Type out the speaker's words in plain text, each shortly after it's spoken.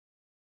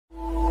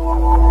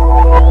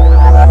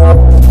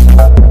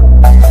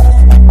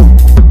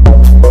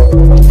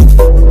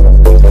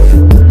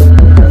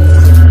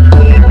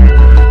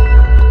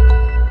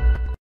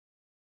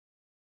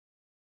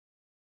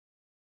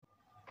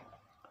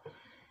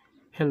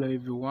Hello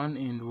everyone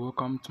and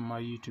welcome to my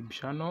YouTube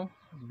channel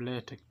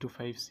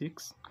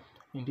Tech256.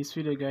 In this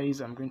video guys,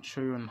 I'm going to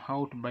show you on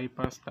how to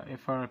bypass the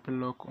Frp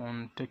Lock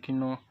on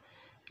Tecno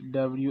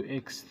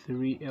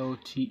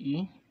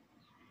WX3LTE.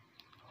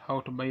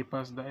 How to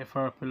bypass the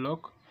Frp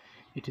Lock.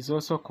 It is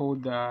also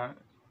called the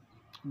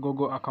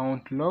Google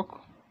Account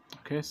lock.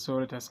 Okay, so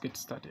let us get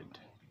started.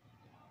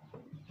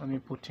 Let me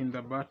put in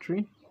the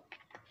battery.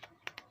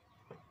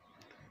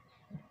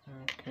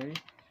 Okay,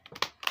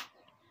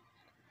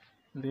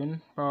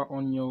 then power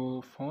on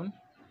your phone.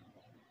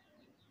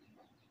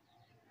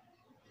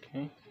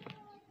 Okay,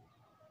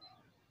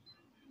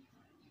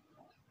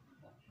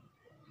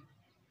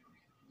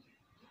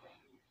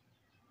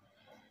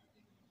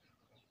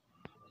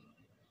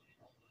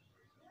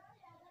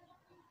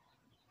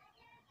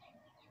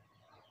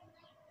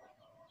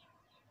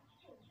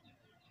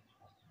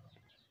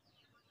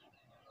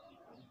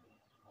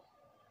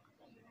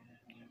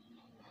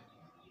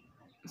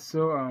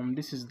 so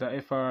this is the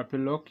Frp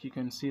Lock. You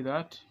can see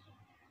that.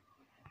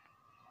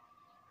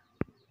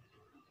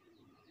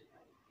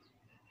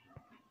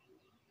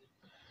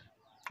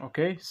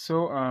 Okay,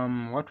 so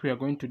what we are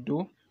going to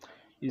do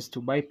is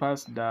to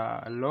bypass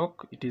the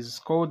lock. It is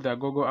called the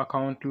Google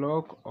Account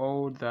lock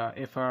or the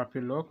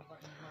Frp Lock.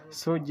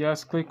 So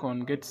just click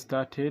on get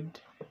started.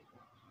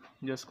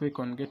 Just click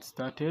on get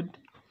started.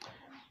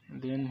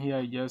 Then here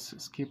you just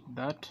skip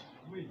that.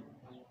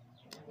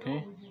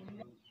 Okay.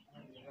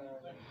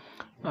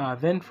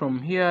 Then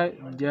from here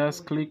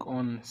just click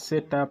on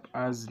setup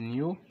as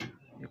new.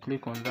 You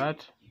click on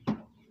that.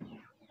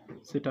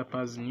 Setup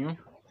as new.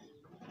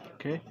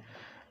 Okay.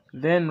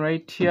 Then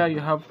right here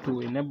you have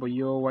to enable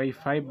your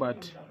Wi-Fi,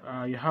 but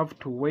you have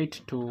to wait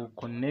to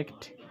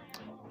connect.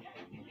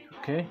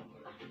 Okay,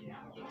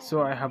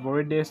 so I have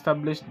already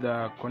established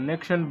the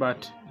connection,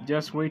 but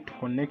just wait to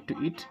connect to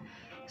it.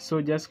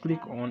 So just click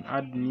on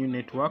add new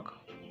network.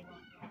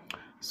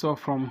 So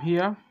from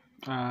here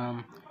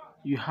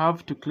you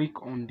have to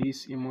click on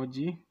this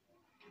emoji,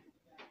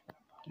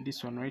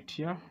 this one right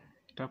here.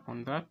 Tap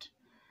on that,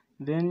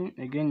 then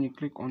again you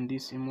click on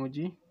this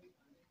emoji,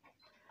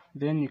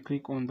 then you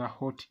click on the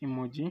hot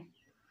emoji.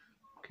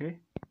 Okay,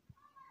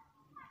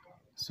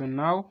 so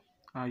now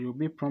you'll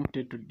be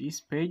prompted to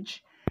this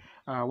page.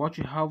 What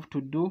you have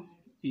to do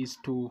is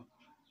to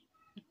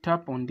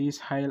tap on this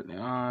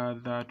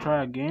the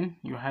try again.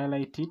 You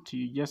highlight it.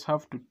 You just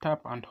have to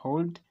tap and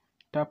hold.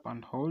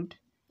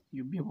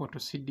 You'll be able to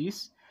see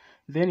this.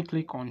 Then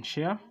click on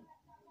share.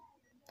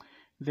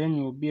 Then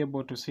you'll be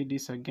able to see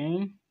this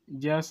again.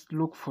 Just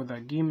look for the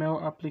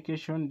Gmail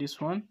application,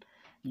 this one.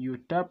 You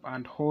tap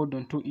and hold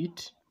onto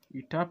it.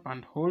 You tap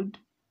and hold.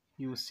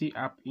 You see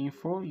app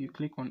info. You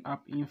click on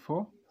app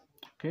info.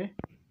 Okay,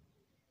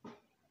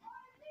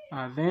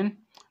 then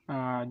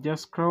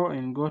just scroll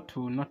and go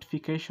to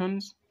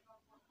notifications.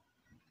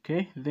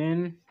 Okay,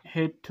 then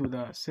head to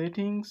the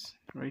settings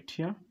right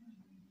here.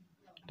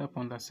 Tap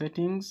on the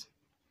settings,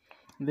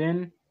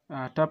 then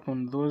tap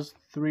on those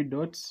three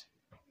dots,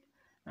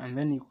 and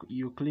then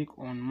you click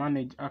on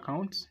manage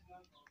accounts.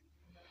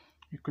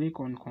 You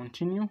click on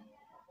continue.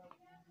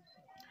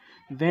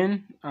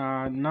 Then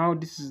now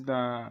this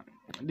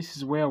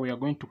is where we are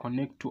going to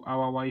connect to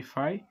our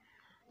Wi-Fi.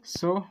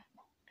 So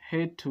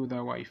head to the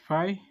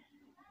Wi-Fi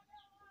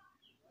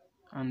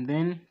and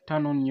then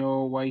turn on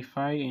your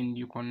Wi-Fi and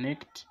you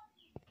connect.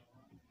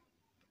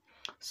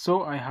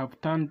 So I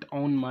have turned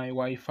on my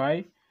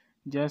Wi-Fi.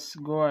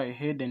 Just go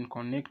ahead and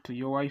connect to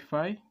your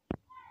Wi-Fi.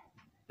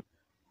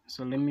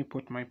 So let me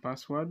put my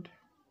password.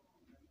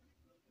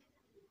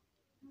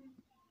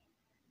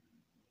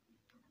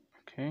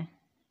 Okay,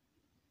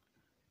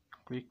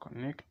 click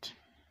connect.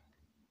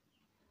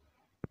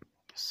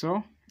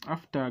 So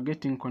after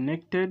getting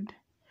connected,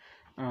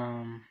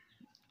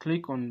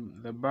 click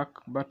on the back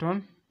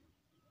button,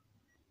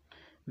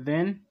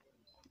 then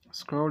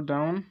scroll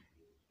down,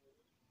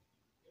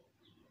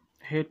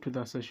 head to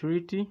the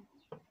security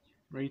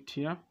right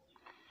here,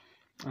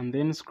 and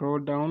then scroll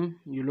down.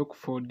 You look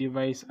for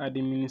device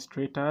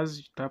administrators.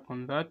 You tap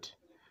on that,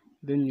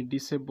 then you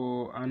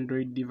disable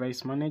Android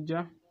device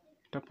manager.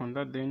 Tap on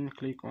that, then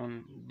click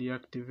on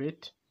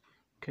deactivate.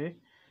 Okay,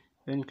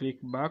 then click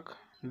back,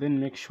 then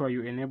make sure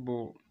you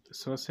enable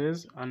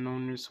sources,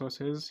 unknown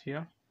resources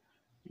here.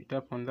 You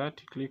tap on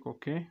that, click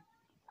OK,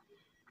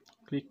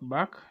 click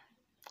back,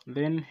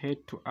 then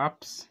head to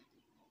apps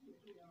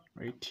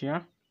right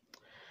here,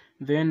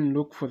 then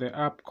look for the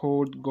app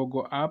called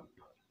Google App.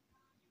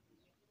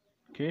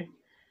 Okay,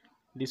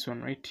 this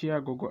one right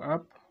here, Google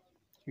App.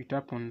 You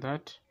tap on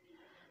that,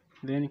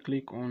 then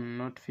click on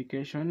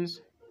notifications,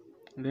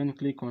 then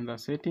click on the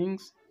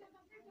settings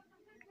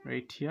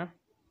right here.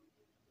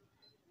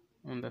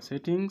 On the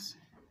settings,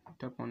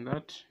 tap on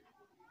that,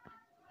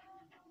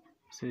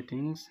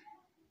 settings,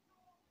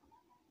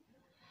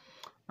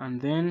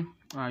 and then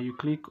you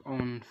click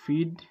on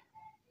feed.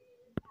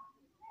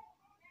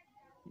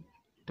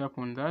 Tap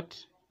on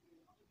that,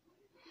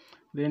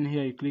 then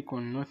here you click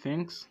on no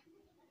thanks.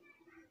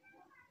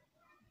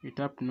 You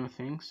tap no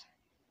thanks.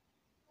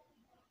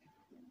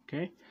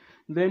 Okay,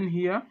 then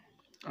here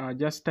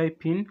just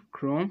type in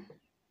Chrome.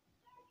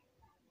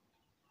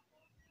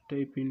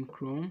 Type in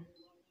Chrome.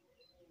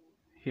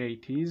 Here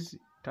it is.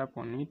 Tap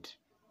on it.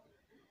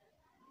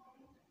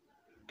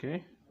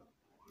 Okay,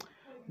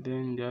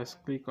 then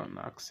just click on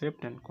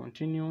accept and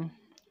continue.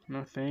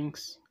 No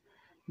thanks.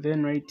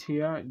 Then right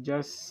here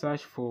just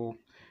search for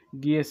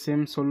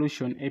GSM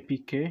Solution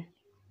Apk.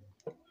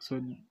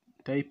 So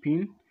type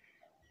in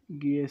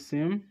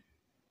GSM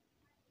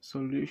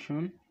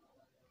Solution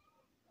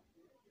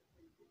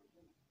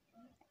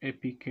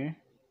Apk.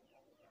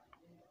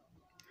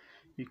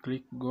 You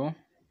click go,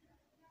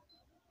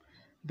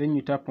 then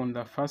you tap on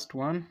the first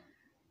one.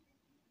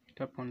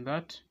 Tap on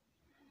that,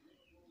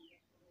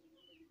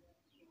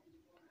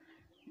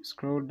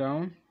 scroll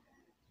down,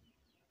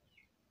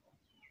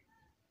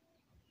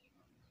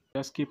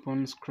 just keep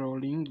on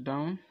scrolling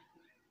down.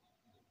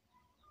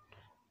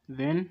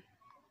 Then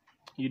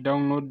you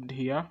download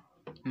here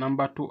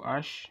number 2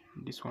 hash,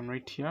 this one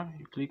right here.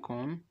 You click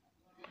on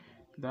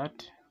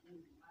that,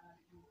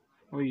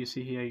 or you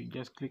see here, you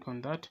just click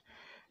on that,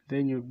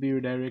 then you'll be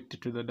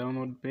redirected to the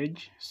download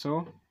page.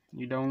 So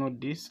you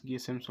download this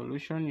GSM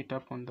solution, you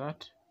tap on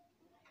that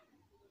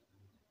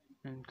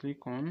and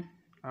click on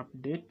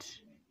update,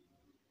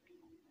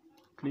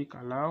 click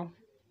allow,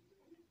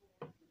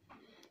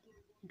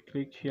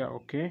 click here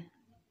OK.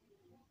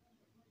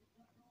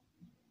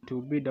 It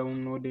will be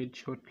downloaded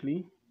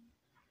shortly.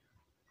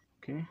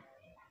 Okay,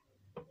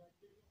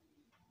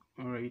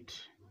 alright,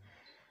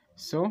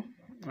 so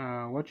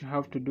what you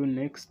have to do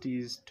next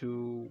is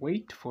to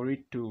wait for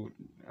it to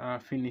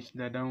finish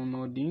the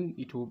downloading.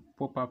 It will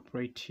pop up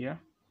right here,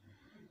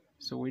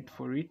 so wait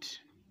for it.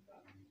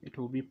 It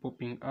will be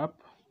popping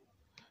up.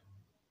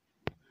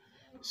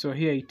 So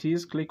here it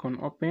is. Click on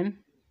open,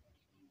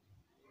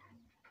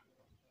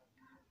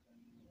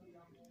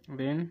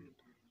 then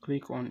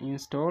click on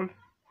install.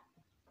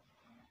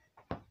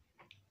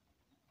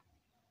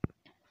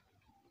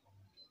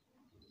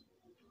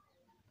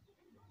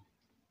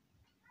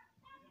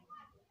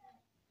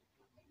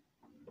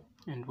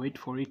 And wait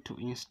for it to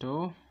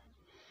install.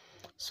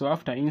 So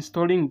after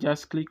installing,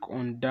 just click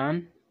on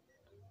done.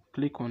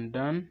 Click on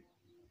done,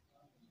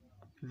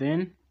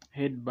 then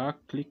head back,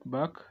 click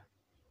back,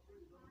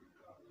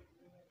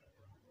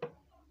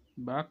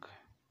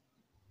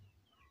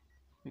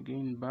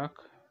 again back,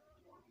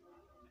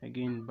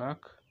 again back.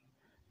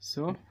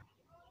 So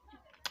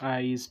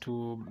is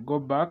to go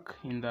back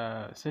in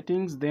the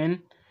settings,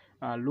 then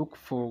look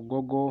for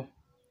Google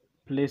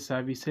Play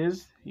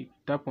services. You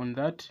tap on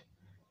that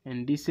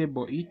and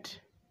disable it.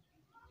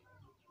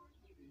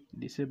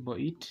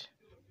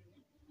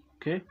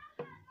 Okay,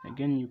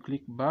 again you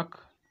click back,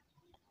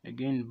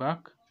 again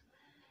back,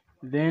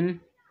 then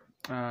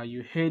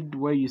you head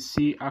where you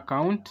see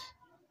account.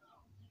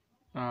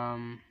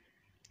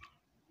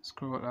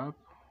 Scroll up,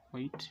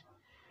 wait,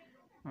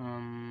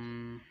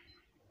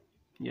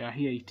 yeah,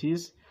 here it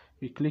is.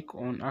 We click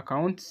on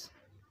accounts,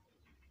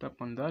 tap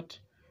on that,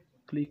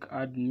 click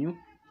add new,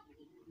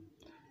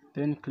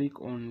 then click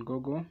on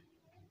Google.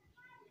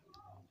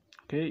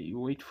 Okay, you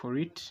wait for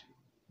it.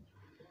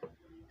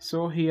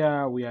 So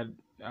here we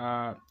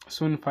are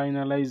soon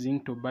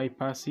finalizing to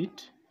bypass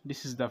it.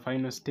 This is the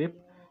final step.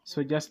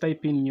 So just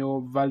type in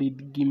your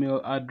valid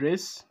Gmail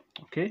address.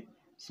 Okay,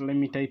 so let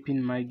me type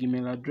in my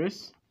Gmail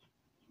address.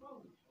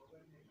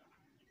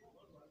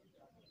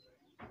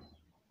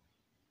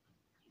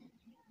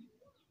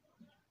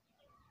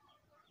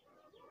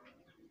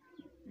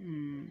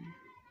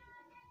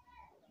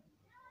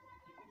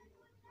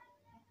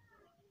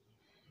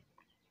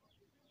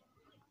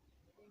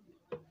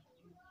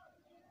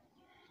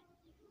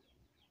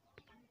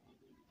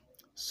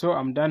 So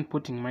I'm done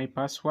putting my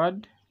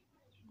password.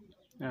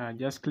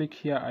 Just click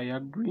here, I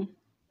agree.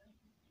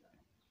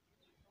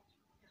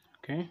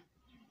 Okay,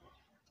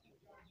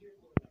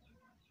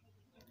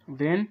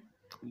 then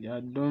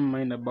don't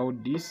mind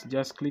about this,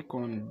 just click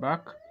on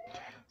back.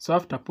 So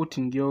after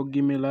putting your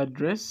Gmail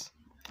address,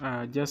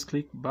 just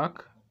click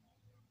back,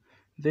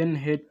 then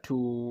head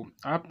to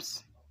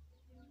apps,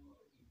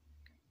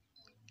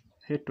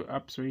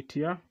 right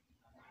here,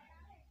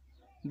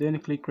 then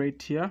click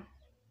right here,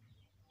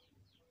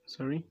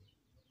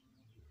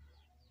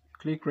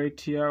 click right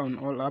here on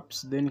all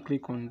apps, then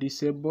click on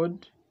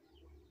disabled,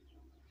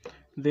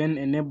 then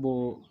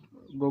enable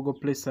Google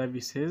Play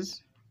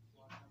services,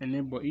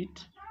 enable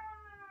it.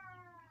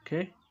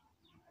 Okay,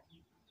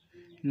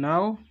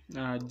 now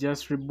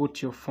just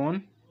reboot your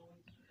phone.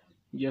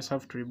 You just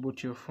have to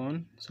reboot your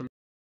phone. So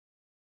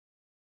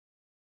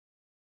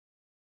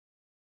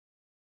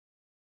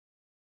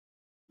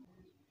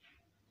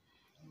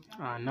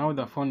now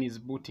the phone is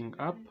booting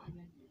up.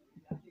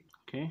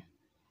 Okay,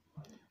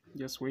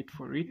 just wait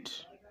for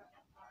it.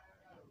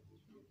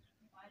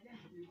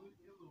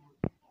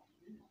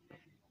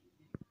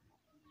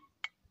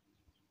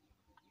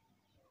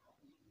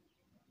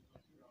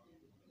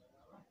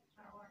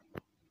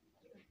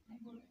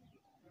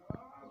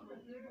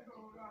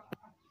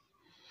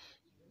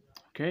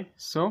 Okay,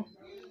 so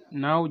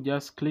now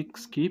just click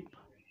skip,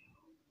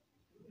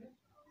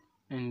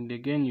 and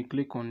again you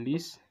click on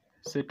this,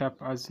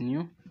 setup as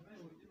new.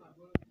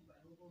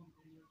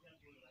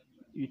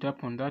 You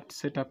tap on that,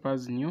 setup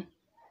as new.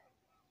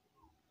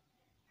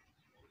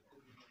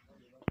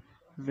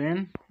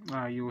 Then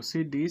you will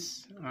see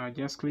this.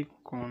 Just click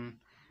on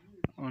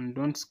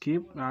don't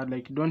skip,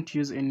 like don't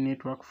use any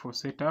network for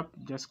setup.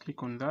 Just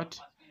click on that,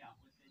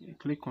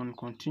 click on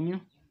continue,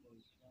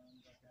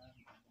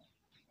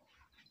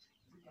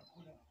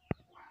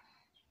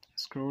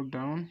 scroll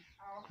down,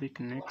 click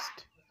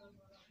next.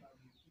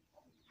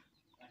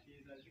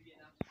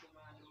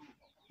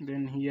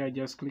 Then here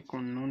just click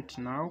on not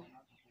now,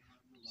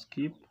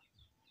 skip.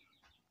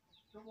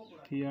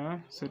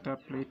 Here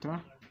setup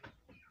later.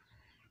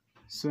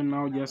 So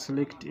now just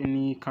select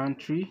any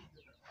country.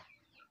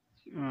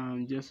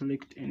 Just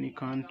select any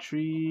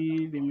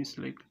country. Let me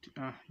select,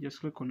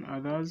 just click on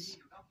others,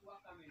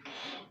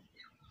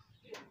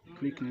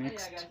 click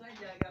next.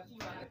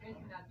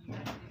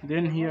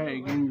 Then here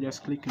again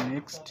just click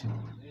next.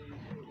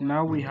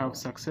 Now we have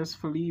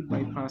successfully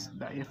bypassed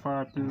the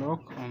Frp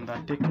Lock on the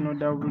Tecno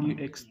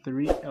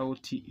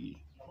WX3LTE.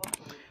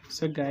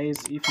 So guys,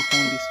 if you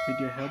found this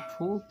video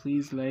helpful,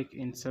 please like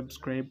and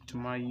subscribe to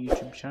my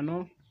YouTube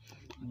channel,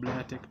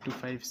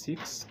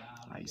 BlairTech256.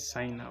 I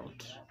sign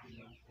out.